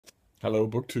Hello,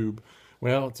 BookTube.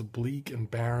 Well, it's a bleak and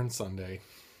barren Sunday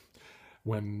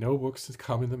when no books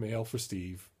come in the mail for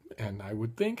Steve, and I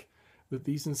would think that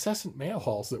these incessant mail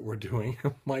hauls that we're doing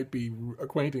might be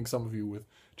acquainting some of you with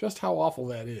just how awful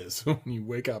that is when you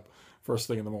wake up first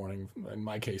thing in the morning, in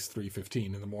my case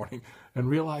 3:15 in the morning, and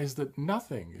realize that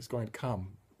nothing is going to come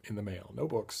in the mail. No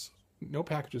books, no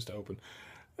packages to open.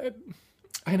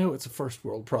 I know it's a first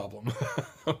world problem,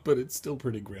 but it's still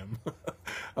pretty grim.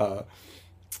 uh,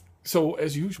 So,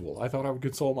 as usual, I thought I would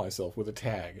console myself with a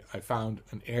tag. I found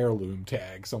an heirloom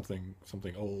tag, something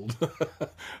old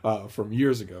from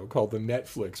years ago, called the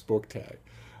Netflix book tag.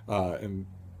 And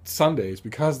Sundays,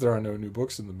 because there are no new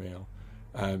books in the mail,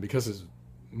 because there's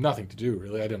nothing to do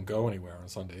really, I don't go anywhere on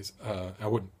Sundays. I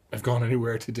wouldn't have gone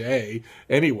anywhere today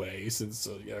anyway, since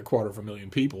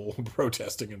 250,000 people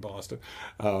protesting in Boston.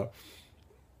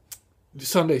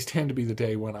 Sundays tend to be the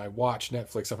day when I watch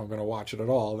Netflix if I'm going to watch it at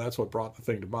all. That's what brought the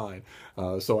thing to mind.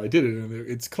 So I did it, and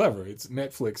it's clever. It's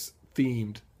Netflix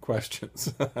themed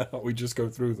questions. We just go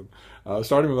through them.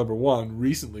 Starting with number one,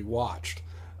 recently watched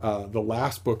the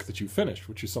last book that you finished,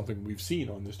 which is something we've seen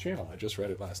on this channel. I just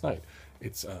read it last night.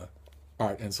 It's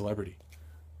Art and Celebrity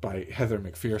by Heather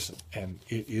McPherson, and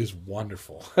it is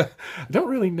wonderful. I don't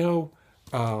really know.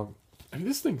 I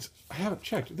mean, I haven't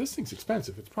checked. This thing's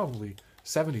expensive. It's probably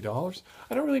 $70.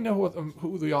 I don't really know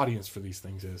who the audience for these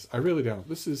things is. I really don't.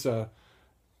 This is I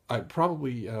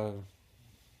probably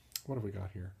what have we got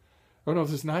here? Oh no,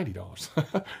 this is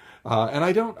 $90. And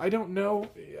I don't know.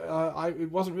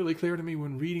 It wasn't really clear to me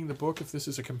when reading the book if this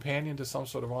is a companion to some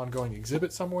sort of ongoing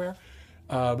exhibit somewhere.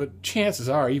 But chances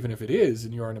are, even if it is,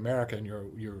 and you're in America and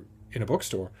you're in a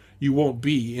bookstore, you won't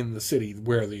be in the city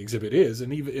where the exhibit is.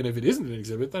 And if it isn't an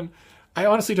exhibit, then I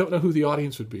honestly don't know who the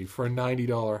audience would be for a $90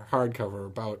 hardcover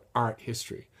about art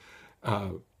history.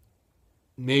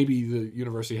 Maybe the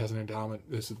university has an endowment.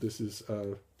 This is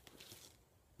the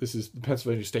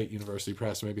Pennsylvania State University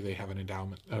Press. Maybe they have an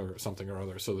endowment or something or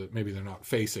other, so that maybe they're not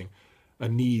facing a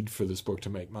need for this book to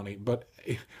make money. But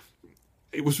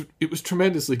it was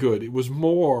tremendously good. It was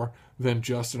more than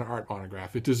just an art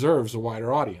monograph. It deserves a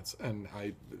wider audience, and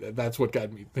that's what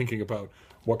got me thinking about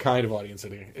what kind of audience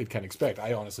it can expect.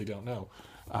 I honestly don't know.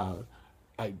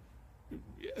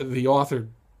 The author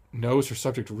knows her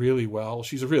subject really well.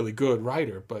 She's a really good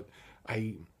writer, but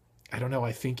I don't know.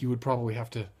 I think you would probably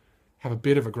have to have a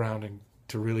bit of a grounding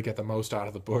to really get the most out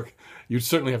of the book. You'd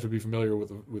certainly have to be familiar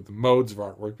with the modes of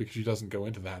artwork, because she doesn't go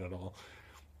into that at all.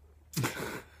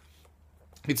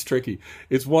 It's tricky.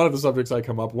 It's one of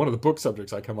the book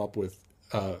subjects I come up with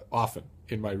often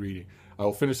in my reading. I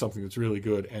will finish something that's really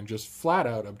good and just flat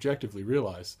out objectively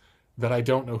realize that I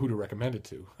don't know who to recommend it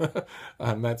to.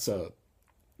 And that's a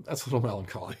little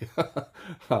melancholy.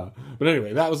 But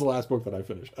anyway, that was the last book that I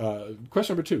finished.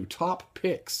 Question number two, top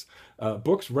picks.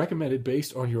 Books recommended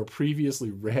based on your previously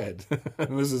read.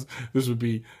 And this would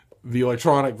be the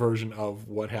electronic version of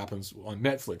what happens on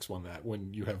Netflix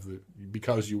when you have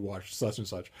because you watched such and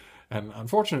such. And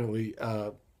unfortunately,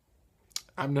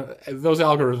 those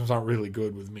algorithms aren't really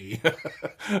good with me.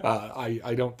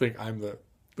 I don't think I'm the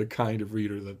kind of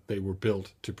reader that they were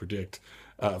built to predict.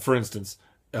 For instance,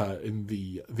 in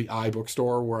the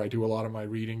iBookstore where I do a lot of my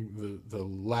reading, the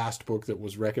last book that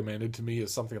was recommended to me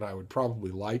as something that I would probably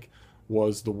like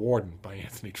was The Warden by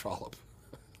Anthony Trollope.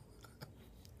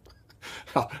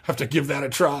 I'll have to give that a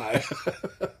try.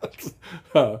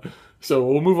 So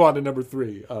we'll move on to number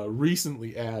three.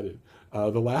 Recently added,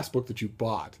 the last book that you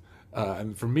bought.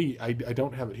 And for me, I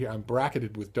don't have it here. I'm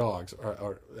bracketed with dogs,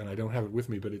 and I don't have it with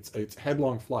me, but it's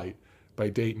Headlong Flight by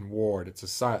Dayton Ward.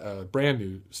 It's a brand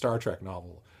new Star Trek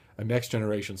novel, a Next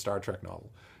Generation Star Trek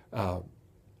novel. I'm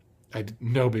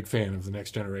no big fan of the Next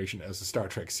Generation as a Star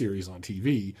Trek series on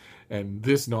TV, and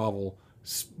this novel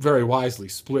very wisely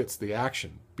splits the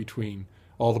action between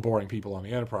all the boring people on the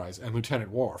Enterprise and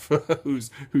Lieutenant Worf, who's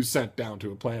sent down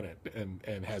to a planet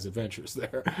and has adventures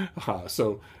there. I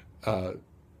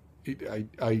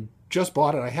just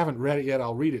bought it. I haven't read it yet.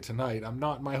 I'll read it tonight.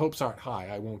 My hopes aren't high.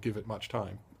 I won't give it much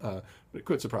time. But it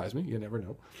could surprise me. You never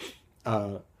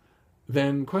know.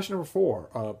 Then question number four,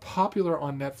 popular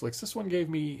on Netflix. This one gave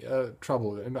me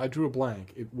trouble, and I drew a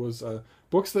blank. It was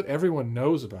books that everyone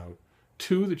knows about,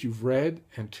 two that you've read,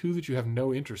 and two that you have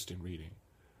no interest in reading.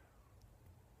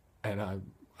 And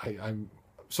I'm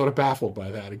sort of baffled by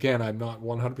that. Again, I'm not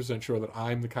 100% sure that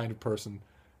I'm the kind of person,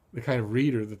 the kind of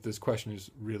reader that this question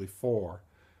is really for.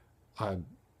 I'd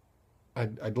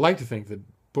like to think that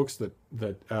books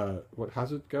that what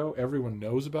how's it go? Everyone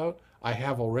knows about, I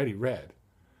have already read.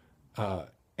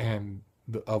 And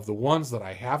of the ones that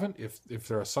I haven't, if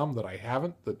there are some that I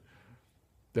haven't, that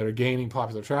that are gaining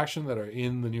popular traction, that are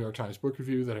in the New York Times Book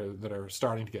Review, that are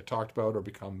starting to get talked about or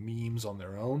become memes on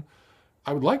their own.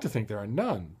 I would like to think there are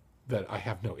none that I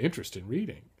have no interest in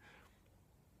reading.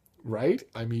 Right?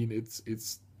 I mean,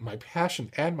 it's my passion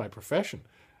and my profession.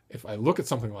 If I look at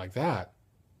something like that,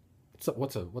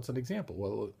 what's an example?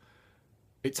 Well,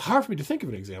 it's hard for me to think of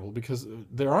an example because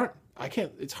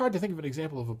it's hard to think of an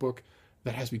example of a book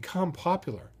that has become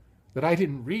popular that I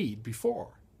didn't read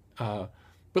before.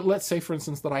 But let's say, for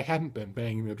instance, that I hadn't been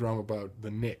banging the drum about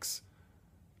the Knicks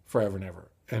forever and ever.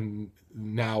 And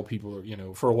now people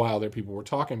are, for a while there, people were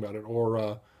talking about it.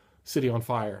 Or City on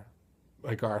Fire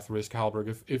by Garth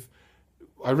Risk-Hallberg. If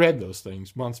I read those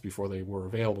things months before they were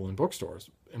available in bookstores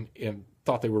and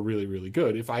thought they were really, really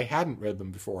good. If I hadn't read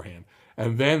them beforehand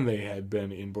and then they had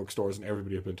been in bookstores and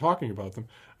everybody had been talking about them,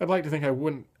 I'd like to think I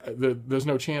wouldn't. There's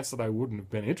no chance that I wouldn't have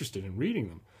been interested in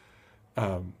reading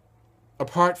them.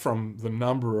 Apart from the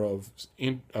number of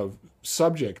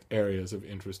subject areas of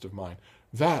interest of mine,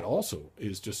 that also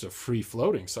is just a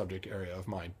free-floating subject area of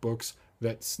mine. Books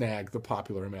that snag the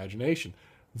popular imagination.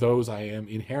 Those I am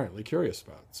inherently curious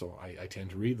about, so I tend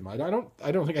to read them. I don't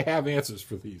think I have answers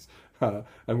for these. And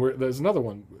there's another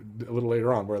one a little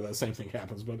later on where the same thing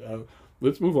happens. But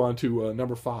let's move on to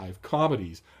number 5,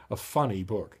 comedies. A funny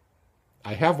book.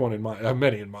 I have one in mind. I have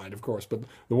many in mind, of course, but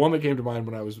the one that came to mind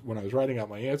when I was writing out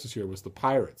my answers here was The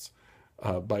Pyrates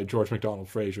by George MacDonald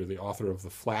Fraser, the author of the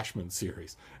Flashman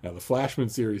series. Now, the Flashman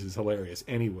series is hilarious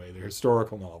anyway. They're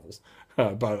historical novels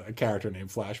about a character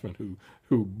named Flashman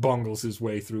who bungles his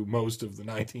way through most of the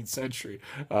 19th century,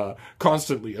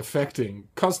 constantly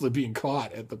being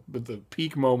caught at the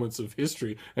peak moments of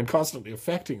history and constantly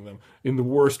affecting them in the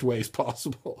worst ways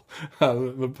possible.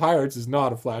 The Pyrates is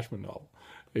not a Flashman novel.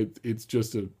 It's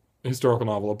just a historical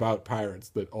novel about pirates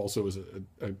that also is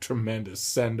a tremendous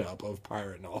send-up of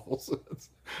pirate novels.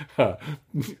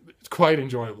 It's quite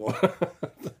enjoyable.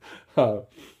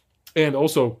 And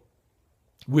also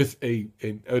with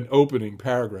an opening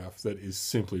paragraph that is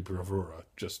simply bravura.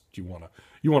 Just you want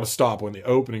to stop when the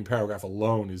opening paragraph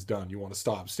alone is done. You want to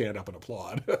stop, stand up, and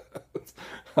applaud.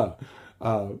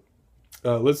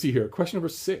 Let's see here. Question number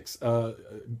 6.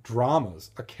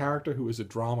 Dramas. A character who is a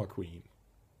drama queen.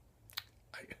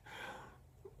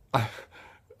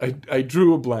 I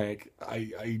drew a blank.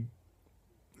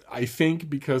 I think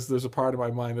because there's a part of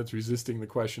my mind that's resisting the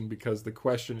question because the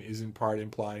question is in part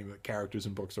implying that characters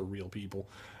in books are real people.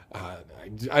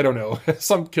 I don't know,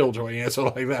 some killjoy answer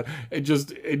like that.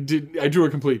 I drew a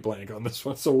complete blank on this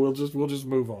one, so we'll just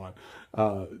move on.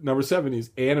 Number 7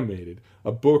 is animated,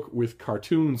 a book with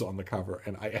cartoons on the cover,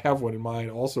 and I have one in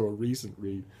mind, also a recent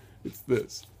read. It's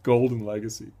this Golden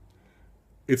Legacy.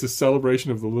 It's a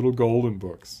celebration of the Little Golden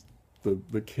Books,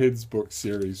 the kids' book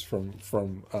series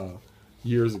from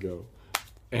years ago,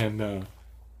 and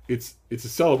it's a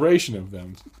celebration of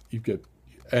them. You get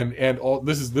and all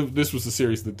this was the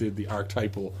series that did the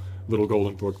archetypal Little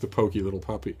Golden Book, the pokey little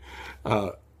puppy,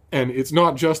 and it's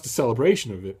not just a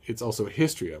celebration of it; it's also a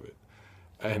history of it,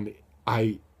 and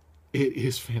it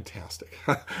is fantastic.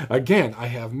 Again, I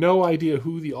have no idea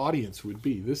who the audience would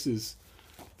be. This is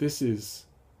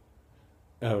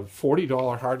a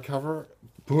 $40 hardcover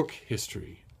book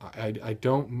history. I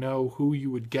don't know who you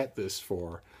would get this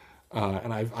for,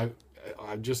 and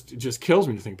it just kills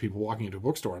me to think people walking into a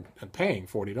bookstore and paying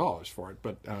 $40 for it.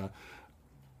 But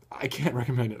I can't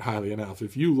recommend it highly enough.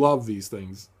 If you love these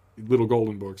things, Little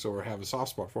Golden Books, or have a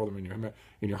soft spot for them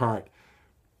in your heart,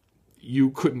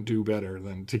 you couldn't do better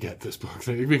than to get this book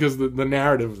because the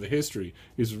narrative of the history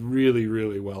is really,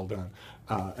 really well done.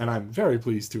 And I'm very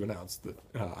pleased to announce that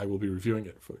I will be reviewing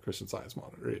it for the Christian Science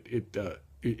Monitor.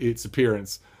 Its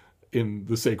appearance in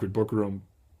the Sacred Book Room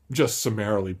just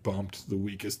summarily bumped the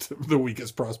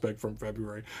weakest prospect from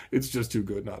February. It's just too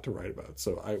good not to write about.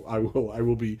 So I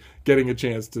will be getting a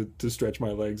chance to stretch my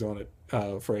legs on it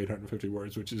for 850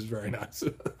 words, which is very nice.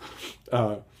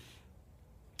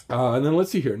 And then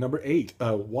let's see here. Number 8,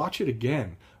 watch it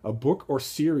again. A book or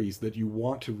series that you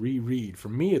want to reread. For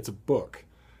me, it's a book.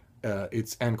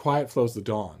 It's And Quiet Flows the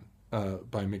Dawn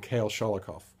by Mikhail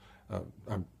Sholokhov.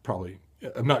 I'm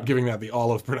not giving that the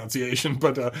olive pronunciation,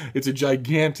 but it's a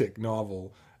gigantic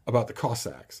novel about the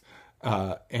Cossacks.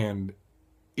 And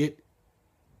it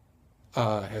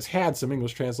has had some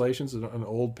English translations, an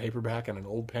old paperback and an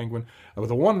old penguin. But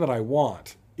the one that I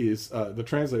want is the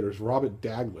translator is Robert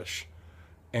Daglish.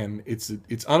 And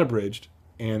it's unabridged,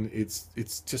 and it's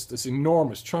just this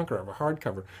enormous chunker of a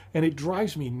hardcover, and it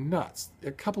drives me nuts.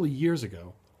 A couple of years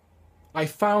ago, I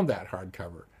found that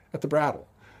hardcover at the Brattle,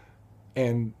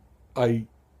 and I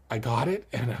I got it,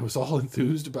 and I was all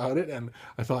enthused about it, and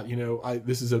I thought,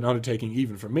 this is an undertaking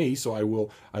even for me, so I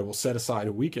will set aside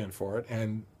a weekend for it,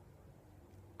 and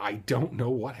I don't know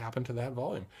what happened to that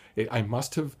volume. I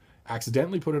must have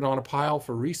accidentally put it on a pile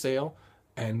for resale,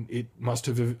 and it must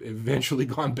have eventually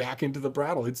gone back into the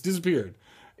Brattle. It's disappeared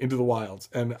into the wilds,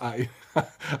 and I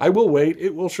I will wait.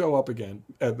 It will show up again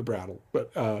at the Brattle,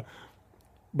 but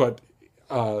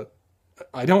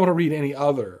I don't want to read any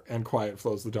other And Quiet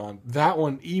Flows the Dawn. That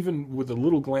one, even with the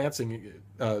little glancing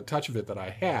touch of it that I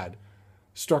had,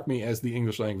 struck me as the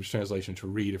English language translation to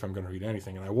read if I'm going to read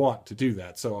anything, and I want to do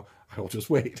that, so I will just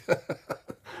wait.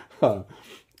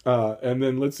 And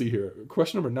then let's see here.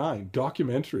 Question number 9,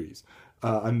 documentaries.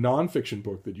 A nonfiction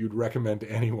book that you'd recommend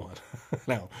to anyone.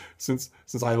 Now, since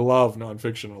I love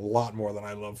nonfiction a lot more than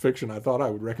I love fiction, I thought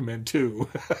I would recommend 2.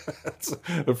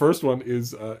 The first one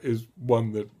is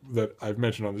one that I've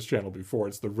mentioned on this channel before.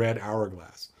 It's The Red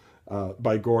Hourglass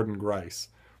by Gordon Grice.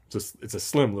 It's a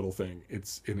slim little thing.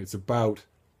 It's about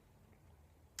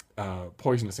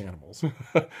poisonous animals,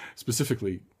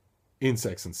 specifically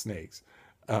insects and snakes,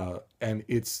 and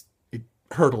it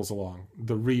hurtles along.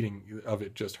 The reading of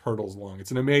it just hurtles along.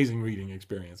 It's an amazing reading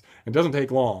experience. It doesn't take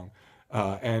long.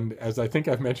 And as I think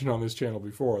I've mentioned on this channel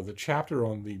before, the chapter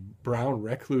on the brown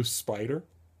recluse spider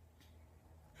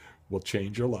will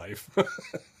change your life.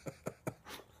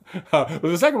 But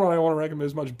the second one I want to recommend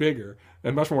is much bigger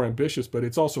and much more ambitious, but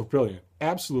it's also brilliant.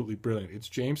 Absolutely brilliant. It's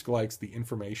James Gleick's The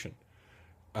Information.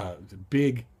 The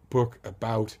big book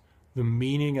about the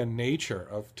meaning and nature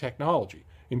of technology,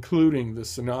 including the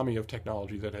tsunami of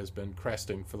technology that has been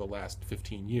cresting for the last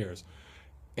 15 years.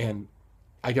 And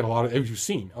I get a lot of, as you've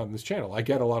seen on this channel, I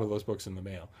get a lot of those books in the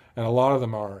mail. And a lot of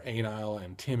them are anile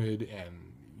and timid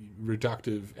and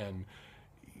reductive and,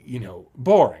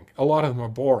 boring. A lot of them are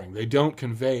boring. They don't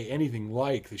convey anything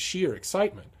like the sheer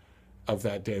excitement of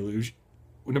that deluge,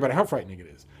 no matter how frightening it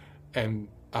is. And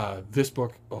this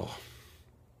book,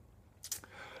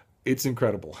 it's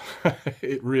incredible.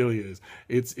 It really is.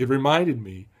 It reminded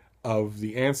me of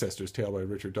The Ancestor's Tale by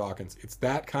Richard Dawkins. It's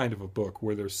that kind of a book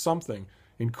where there's something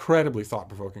incredibly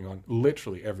thought-provoking on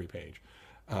literally every page.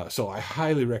 So I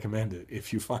highly recommend it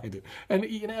if you find it. And,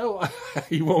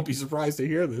 you won't be surprised to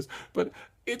hear this, but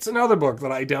it's another book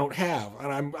that I don't have,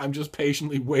 and I'm just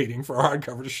patiently waiting for a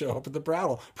hardcover to show up at the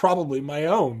Brattle. Probably my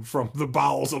own from the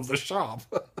bowels of the shop.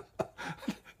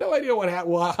 No idea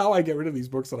how I get rid of these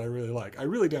books that I really like. I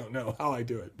really don't know how I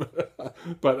do it,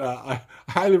 but I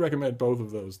highly recommend both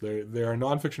of those. They are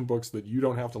nonfiction books that you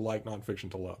don't have to like nonfiction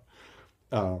to love.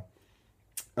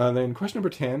 And then question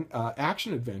number 10,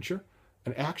 action adventure,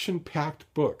 an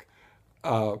action-packed book.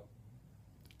 I'm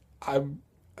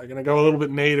gonna go a little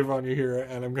bit native on you here,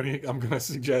 and I'm gonna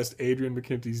suggest Adrian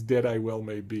McKinty's Dead I Well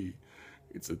May Be.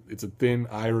 It's a thin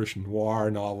Irish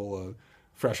noir novel,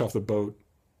 fresh off the boat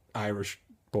Irish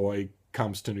boy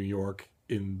comes to New York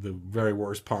in the very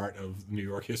worst part of New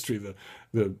York history,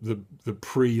 the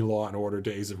pre-Law and Order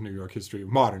days of New York history,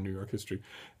 modern New York history,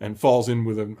 and falls in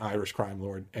with an Irish crime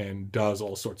lord and does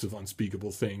all sorts of unspeakable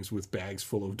things with bags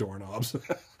full of doorknobs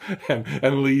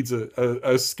and leads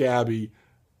a scabby,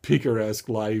 picaresque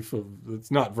life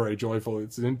it's not very joyful.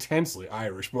 It's an intensely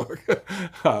Irish book.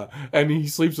 And he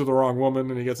sleeps with the wrong woman,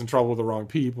 and he gets in trouble with the wrong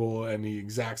people, and he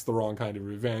exacts the wrong kind of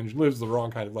revenge, lives the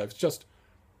wrong kind of life. It's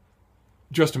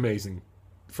just amazing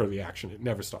for the action. It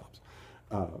never stops.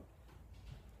 And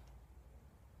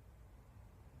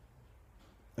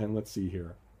let's see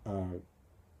here.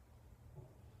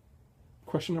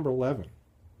 Question number 11.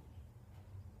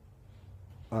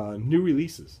 New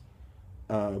releases.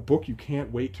 A book you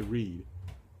can't wait to read.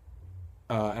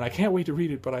 And I can't wait to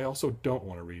read it, but I also don't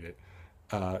want to read it.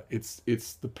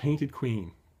 It's The Painted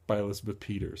Queen by Elizabeth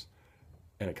Peters.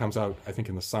 And it comes out, I think,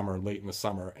 in the summer, late in the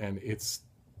summer. And it's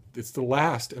the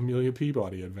last Amelia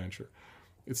Peabody adventure.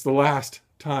 It's the last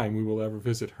time we will ever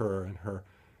visit her and her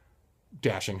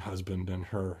dashing husband and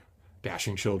her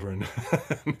dashing children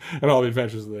and all the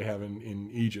adventures that they have in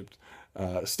Egypt,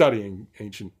 studying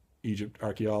ancient Egypt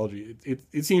archaeology.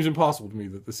 It seems impossible to me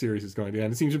that the series is going to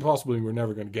end. It seems impossible we're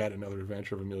never going to get another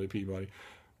adventure of Amelia Peabody.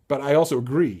 But I also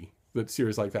agree that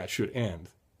series like that should end.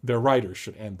 Their writers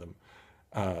should end them.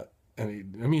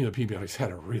 And Amelia Peabody's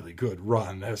had a really good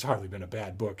run. There's hardly been a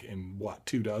bad book in,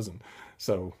 2 dozen.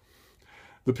 So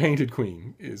The Painted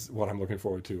Queen is what I'm looking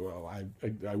forward to.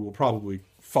 I will probably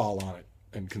fall on it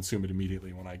and consume it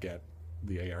immediately when I get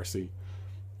the ARC.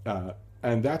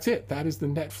 And that's it. That is the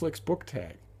Netflix book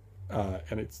tag.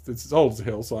 And it's as old as the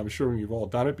hill, so I'm sure you've all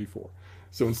done it before.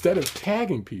 So instead of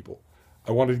tagging people,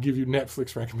 I wanted to give you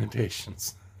Netflix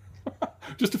recommendations.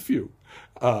 Just a few.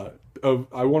 I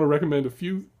want to recommend a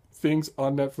few things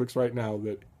on Netflix right now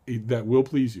that will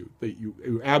please you, that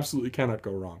you absolutely cannot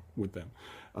go wrong with them.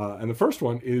 And the first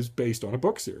one is based on a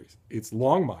book series. It's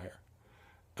Longmire,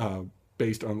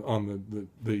 based on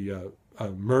the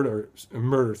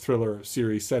murder thriller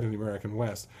series set in the American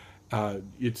West.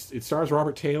 It stars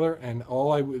Robert Taylor, and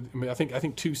I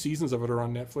think 2 seasons of it are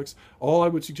on Netflix. All I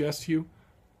would suggest to you,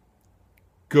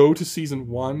 go to season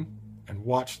 1 and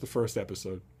watch the first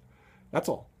episode. That's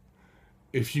all.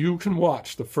 If you can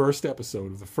watch the first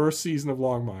episode of the first season of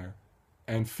Longmire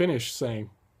and finish saying,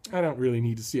 I don't really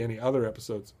need to see any other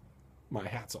episodes, my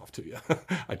hat's off to you.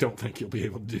 I don't think you'll be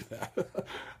able to do that.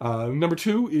 Number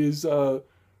 2 is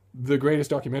the greatest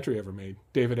documentary ever made.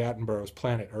 David Attenborough's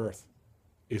Planet Earth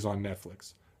is on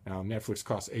Netflix. Now, Netflix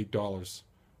costs $8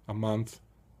 a month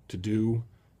to do.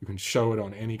 You can show it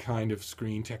on any kind of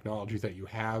screen technology that you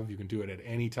have. You can do it at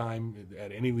any time,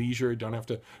 at any leisure. You don't have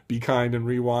to be kind and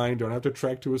rewind. Don't have to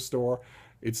trek to a store.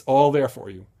 It's all there for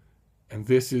you. And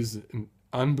this is an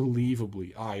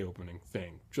unbelievably eye-opening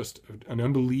thing. Just an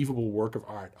unbelievable work of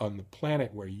art on the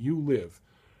planet where you live.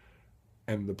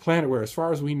 And the planet where, as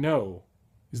far as we know,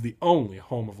 is the only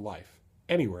home of life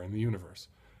anywhere in the universe.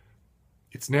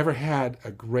 It's never had a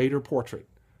greater portrait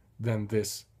than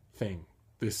this thing.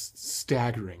 This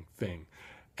staggering thing.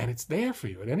 And it's there for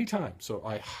you at any time. So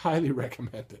I highly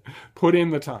recommend it. Put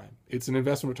in the time. It's an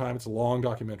investment of time. It's a long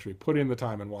documentary. Put in the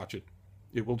time and watch it.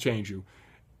 It will change you.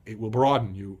 It will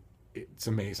broaden you. It's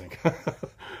amazing.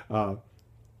 And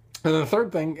the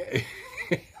third thing,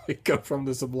 go from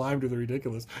the sublime to the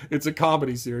ridiculous. It's a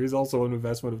comedy series, also an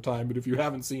investment of time. But if you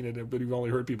haven't seen it, but you've only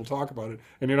heard people talk about it,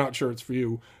 and you're not sure it's for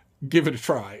you, give it a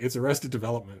try. It's Arrested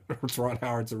Development. It's Ron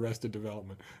Howard's Arrested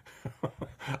Development.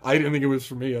 I didn't think it was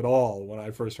for me at all when I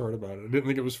first heard about it. I didn't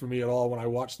think it was for me at all when I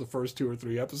watched the first 2 or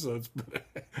 3 episodes. But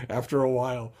after a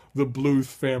while, the Bluth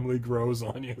family grows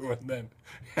on you, and then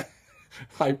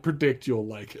I predict you'll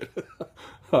like it.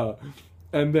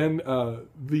 And then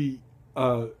the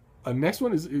next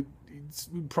one it's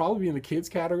probably in the kids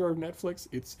category of Netflix.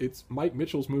 It's Mike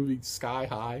Mitchell's movie Sky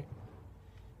High,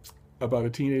 about a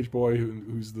teenage boy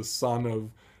who's the son of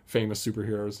famous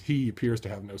superheroes. He appears to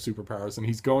have no superpowers, and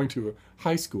he's going to a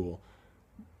high school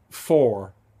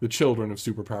for the children of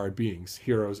superpowered beings,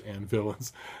 heroes and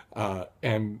villains.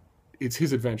 And it's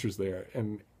his adventures there,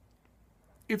 and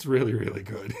it's really, really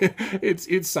good.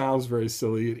 It sounds very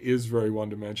silly. It is very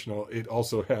one-dimensional. It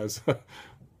also has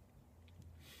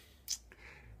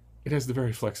it has the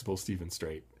very flexible Stephen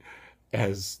Strait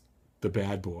as the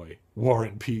bad boy, War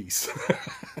and Peace.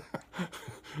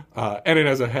 And it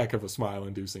has a heck of a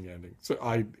smile-inducing ending. So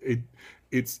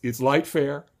it's light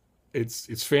fare,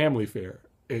 it's family fare,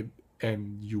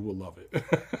 and you will love it.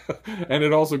 And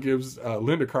it also gives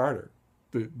Linda Carter,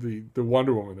 the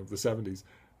Wonder Woman of the 70s,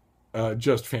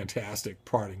 just fantastic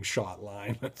parting shot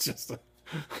line. That's just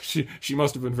she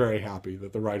must have been very happy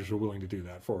that the writers were willing to do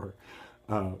that for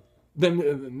her. Then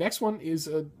the next one is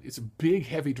it's a big,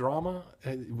 heavy drama.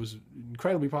 It was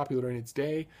incredibly popular in its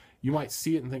day. You might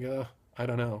see it and think, I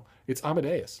don't know. It's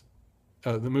Amadeus,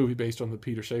 the movie based on the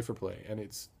Peter Shaffer play, and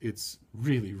it's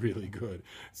really, really good.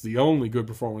 It's the only good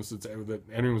performance that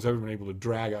anyone's ever been able to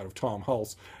drag out of Tom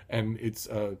Hulce, and it's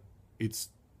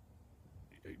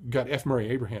got F. Murray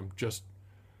Abraham. Just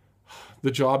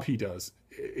the job he does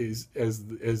is as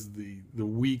the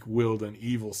weak-willed and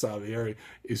evil Salieri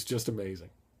is just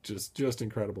amazing. Just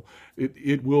incredible.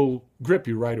 It will grip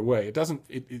you right away.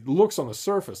 It looks on the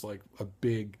surface like a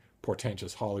big,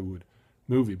 portentous Hollywood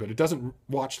movie, but it doesn't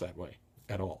watch that way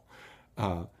at all.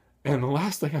 And the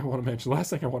last thing I want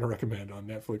to recommend on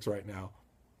Netflix right now,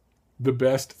 the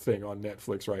best thing on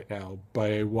Netflix right now by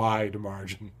a wide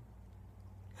margin,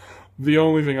 the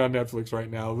only thing on Netflix right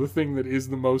now, the thing that is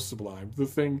the most sublime, the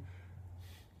thing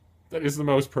that is the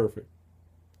most perfect,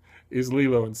 is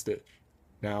Lilo and Stitch.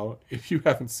 Now, if you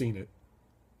haven't seen it,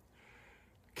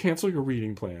 cancel your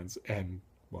reading plans and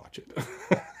watch it.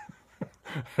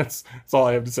 That's all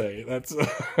I have to say.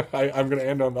 I'm going to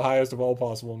end on the highest of all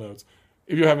possible notes.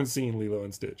 If you haven't seen Lilo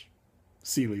and Stitch,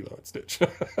 see Lilo and Stitch.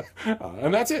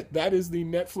 And that's it. That is the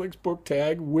Netflix book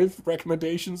tag with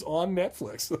recommendations on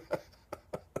Netflix.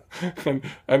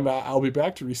 And I'll be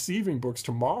back to receiving books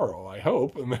tomorrow, I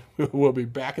hope, and then we'll be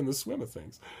back in the swim of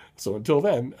things. So until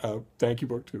then, thank you,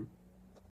 BookTube.